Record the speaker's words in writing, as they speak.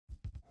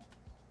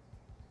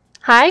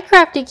Hi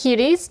crafty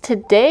cuties!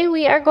 Today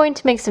we are going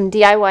to make some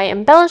DIY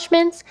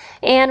embellishments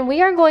and we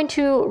are going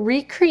to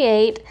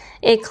recreate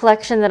a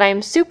collection that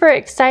I'm super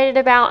excited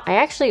about. I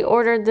actually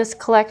ordered this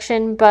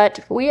collection,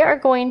 but we are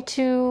going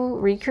to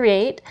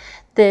recreate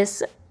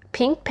this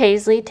Pink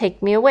Paislee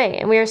Take Me Away.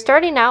 And we are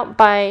starting out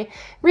by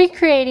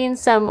recreating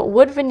some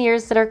wood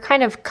veneers that are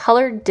kind of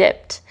color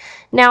dipped.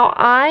 Now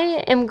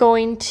I am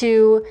going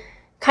to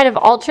kind of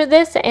alter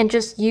this and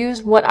just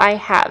use what I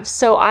have.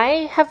 So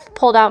I have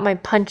pulled out my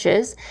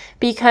punches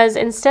because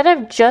instead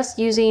of just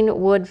using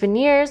wood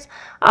veneers,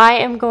 I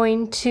am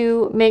going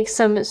to make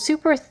some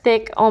super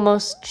thick,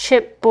 almost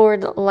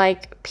chipboard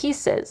like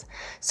pieces.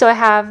 So I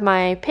have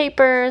my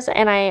papers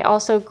and I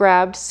also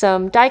grabbed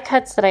some die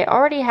cuts that I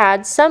already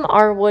had. Some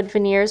are wood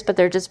veneers, but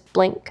they're just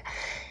blank.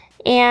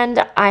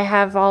 And I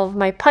have all of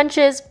my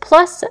punches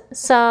plus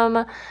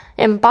some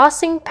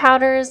embossing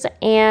powders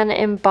and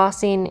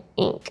embossing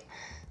ink.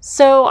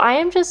 So I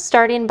am just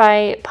starting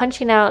by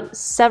punching out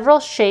several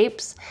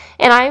shapes,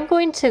 and I'm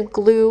going to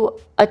glue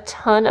a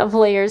ton of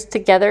layers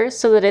together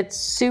so that it's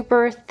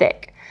super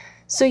thick.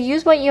 So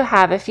use what you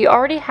have. If you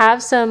already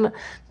have some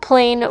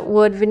plain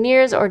wood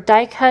veneers or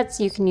die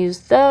cuts, you can use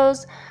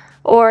those,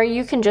 or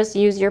you can just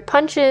use your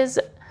punches.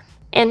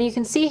 And you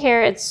can see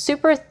here it's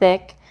super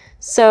thick.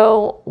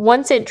 So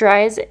once it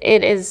dries,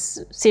 it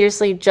is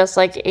seriously just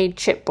like a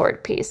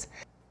chipboard piece.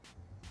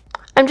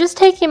 I'm just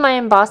taking my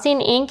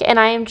embossing ink and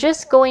I am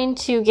just going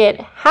to get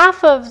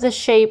half of the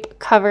shape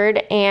covered,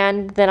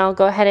 and then I'll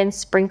go ahead and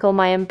sprinkle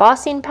my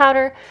embossing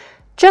powder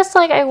just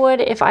like I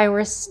would if I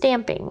were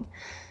stamping.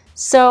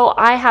 So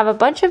I have a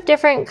bunch of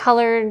different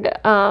colored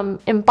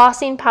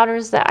embossing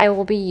powders that I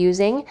will be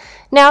using.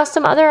 Now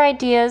some other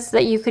ideas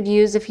that you could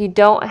use if you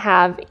don't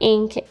have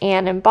ink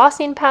and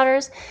embossing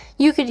powders,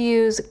 you could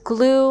use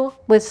glue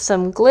with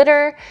some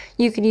glitter,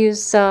 you could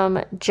use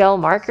some gel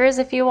markers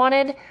if you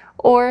wanted,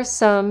 or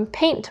some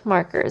paint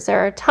markers. There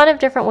are a ton of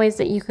different ways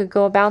that you could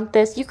go about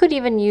this. You could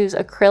even use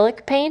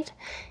acrylic paint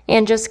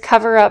and just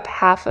cover up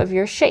half of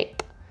your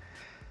shape.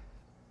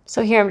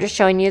 So here I'm just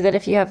showing you that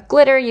if you have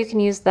glitter, you can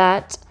use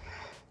that.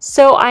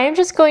 So I am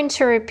just going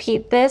to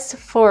repeat this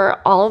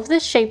for all of the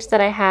shapes that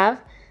I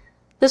have.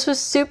 This was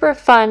super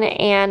fun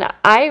and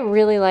I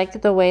really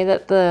like the way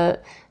that the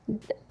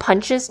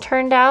punches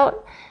turned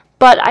out.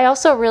 But I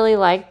also really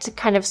liked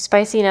kind of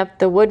spicing up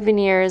the wood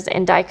veneers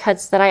and die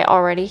cuts that I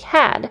already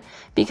had,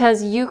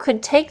 because you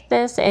could take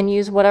this and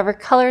use whatever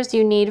colors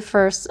you need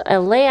for a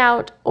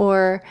layout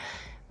or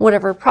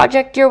whatever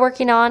project you're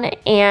working on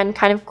and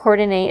kind of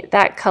coordinate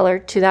that color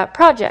to that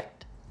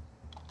project.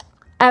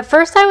 At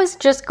first I was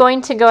just going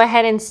to go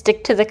ahead and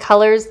stick to the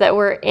colors that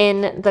were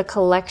in the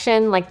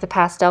collection, like the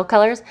pastel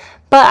colors,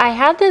 but I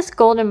had this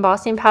gold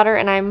embossing powder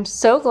and I'm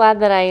so glad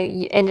that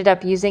I ended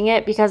up using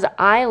it because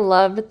I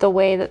loved the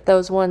way that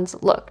those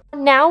ones look.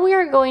 Now we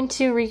are going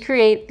to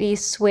recreate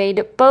these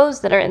suede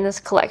bows that are in this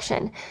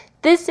collection.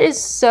 This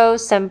is so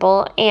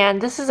simple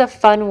and this is a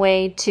fun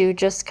way to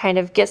just kind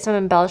of get some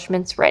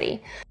embellishments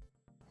ready.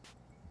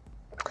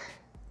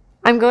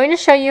 I'm going to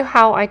show you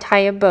how I tie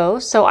a bow.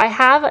 So I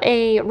have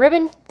a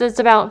ribbon that's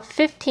about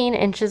 15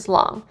 inches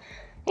long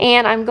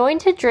and I'm going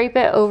to drape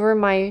it over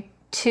my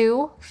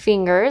two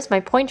fingers, my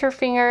pointer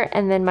finger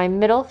and then my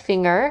middle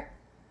finger.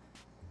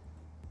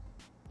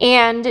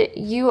 And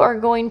you are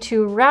going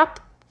to wrap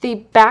the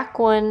back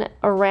one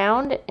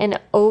around and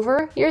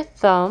over your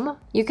thumb.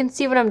 You can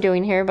see what I'm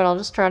doing here, but I'll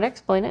just try to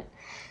explain it.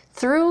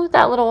 Through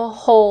that little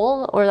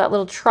hole or that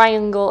little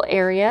triangle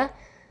area.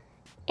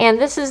 And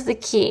this is the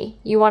key.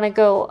 You're going to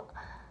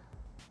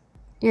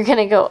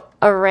go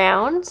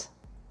around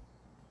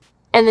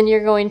and then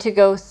you're going to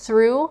go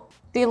through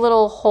the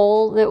little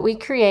hole that we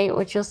create,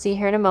 which you'll see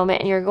here in a moment,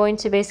 and you're going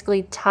to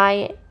basically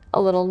tie a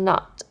little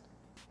knot.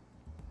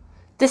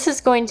 This is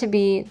going to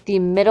be the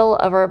middle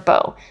of our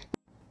bow.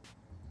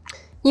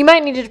 You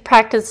might need to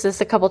practice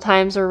this a couple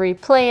times or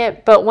replay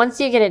it, but once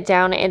you get it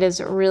down, it is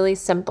really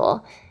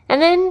simple.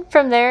 And then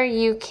from there,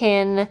 you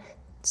can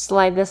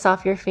slide this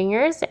off your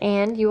fingers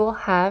and you will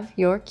have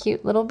your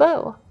cute little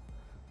bow.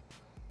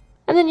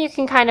 And then you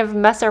can kind of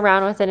mess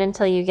around with it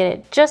until you get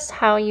it just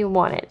how you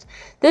want it.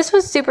 This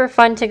was super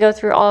fun to go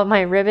through all of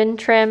my ribbon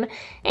trim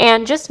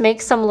and just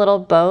make some little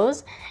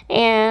bows.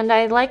 And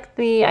I like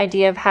the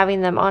idea of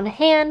having them on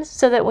hand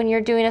so that when you're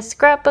doing a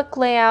scrapbook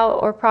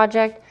layout or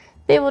project,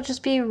 they will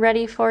just be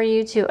ready for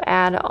you to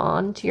add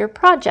on to your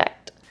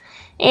project.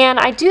 And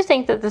I do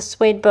think that the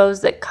suede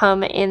bows that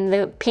come in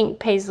the Pink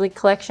Paislee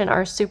collection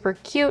are super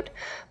cute,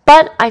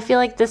 but I feel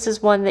like this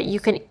is one that you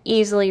can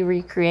easily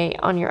recreate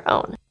on your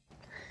own.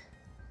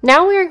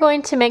 Now we are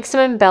going to make some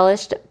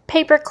embellished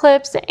paper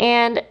clips,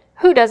 and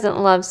who doesn't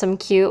love some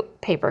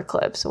cute paper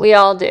clips? We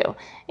all do.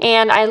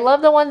 And I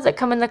love the ones that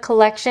come in the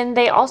collection.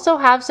 They also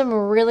have some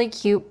really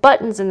cute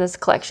buttons in this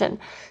collection.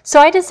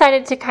 So I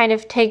decided to kind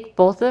of take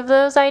both of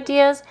those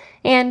ideas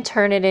and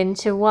turn it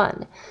into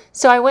one.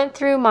 So I went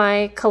through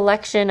my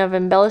collection of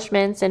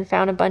embellishments and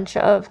found a bunch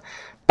of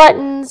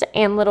buttons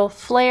and little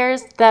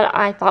flares that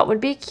I thought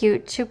would be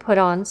cute to put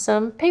on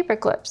some paper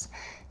clips.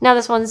 Now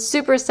this one's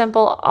super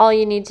simple. All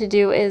you need to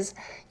do is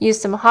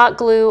use some hot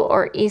glue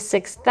or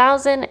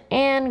E6000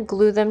 and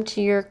glue them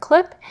to your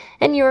clip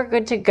and you are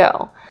good to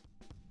go.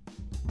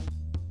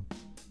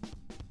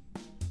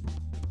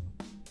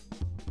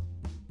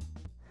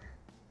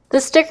 The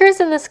stickers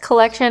in this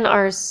collection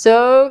are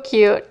so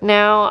cute.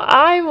 Now,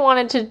 I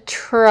wanted to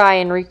try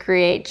and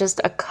recreate just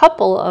a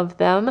couple of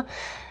them.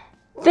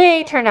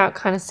 They turned out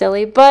kind of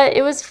silly, but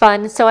it was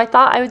fun, so I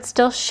thought I would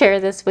still share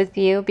this with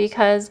you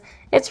because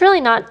it's really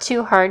not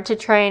too hard to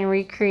try and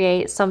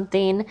recreate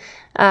something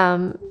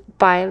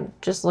by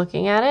just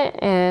looking at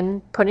it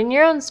and putting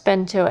your own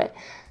spin to it.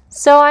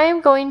 So I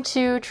am going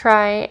to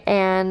try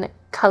and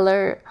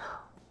color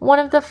one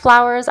of the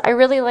flowers. I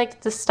really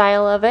like the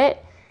style of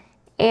it.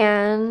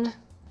 And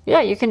yeah,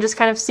 you can just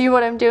kind of see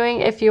what I'm doing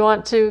if you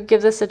want to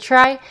give this a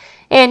try.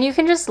 And you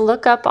can just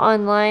look up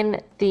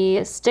online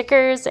the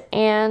stickers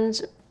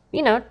and,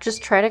 you know,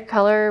 just try to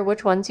color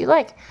which ones you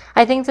like.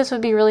 I think this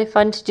would be really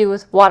fun to do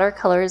with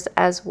watercolors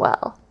as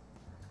well.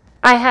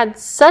 I had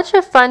such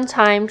a fun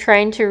time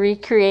trying to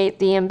recreate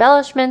the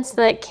embellishments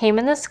that came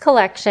in this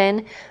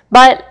collection,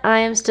 but I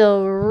am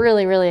still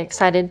really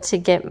excited to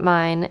get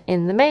mine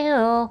in the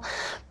mail.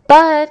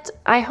 But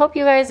I hope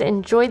you guys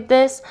enjoyed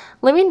this.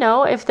 Let me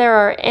know if there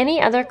are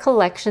any other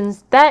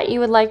collections that you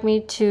would like me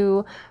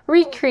to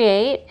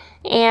recreate.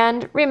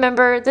 And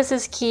remember, this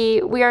is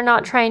key. We are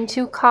not trying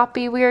to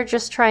copy. We are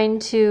just trying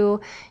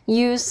to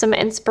use some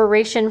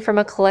inspiration from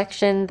a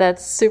collection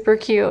that's super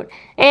cute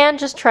and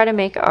just try to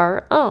make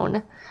our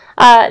own.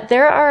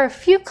 There are a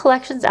few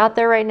collections out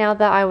there right now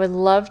that I would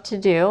love to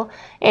do.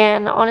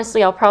 And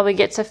honestly, I'll probably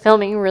get to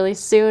filming really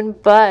soon,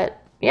 but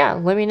yeah,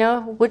 let me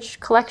know which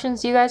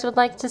collections you guys would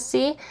like to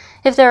see.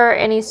 If there are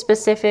any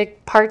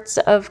specific parts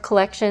of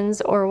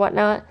collections or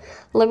whatnot,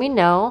 let me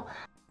know.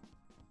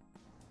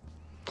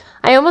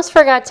 I almost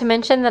forgot to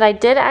mention that I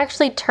did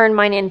actually turn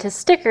mine into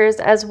stickers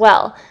as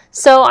well.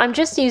 So I'm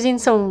just using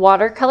some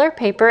watercolor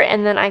paper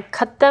and then I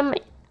cut them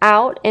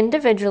out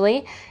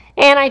individually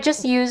and I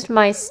just used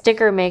my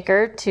sticker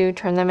maker to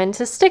turn them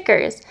into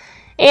stickers.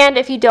 And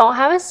if you don't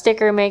have a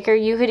sticker maker,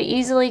 you could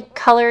easily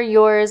color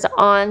yours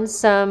on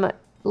some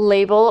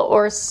label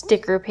or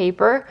sticker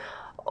paper,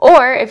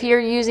 or if you're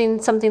using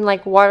something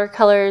like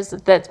watercolors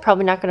that's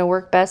probably not going to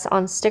work best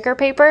on sticker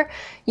paper,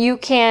 you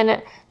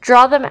can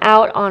draw them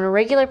out on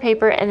regular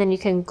paper and then you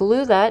can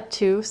glue that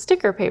to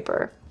sticker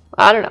paper.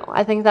 I don't know,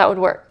 I think that would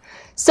work.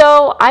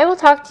 So I will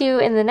talk to you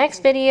in the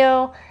next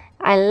video.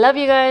 I love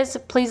you guys.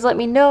 Please let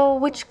me know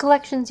which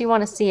collections you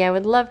want to see. I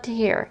would love to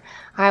hear.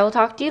 I will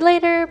talk to you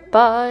later.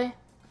 Bye.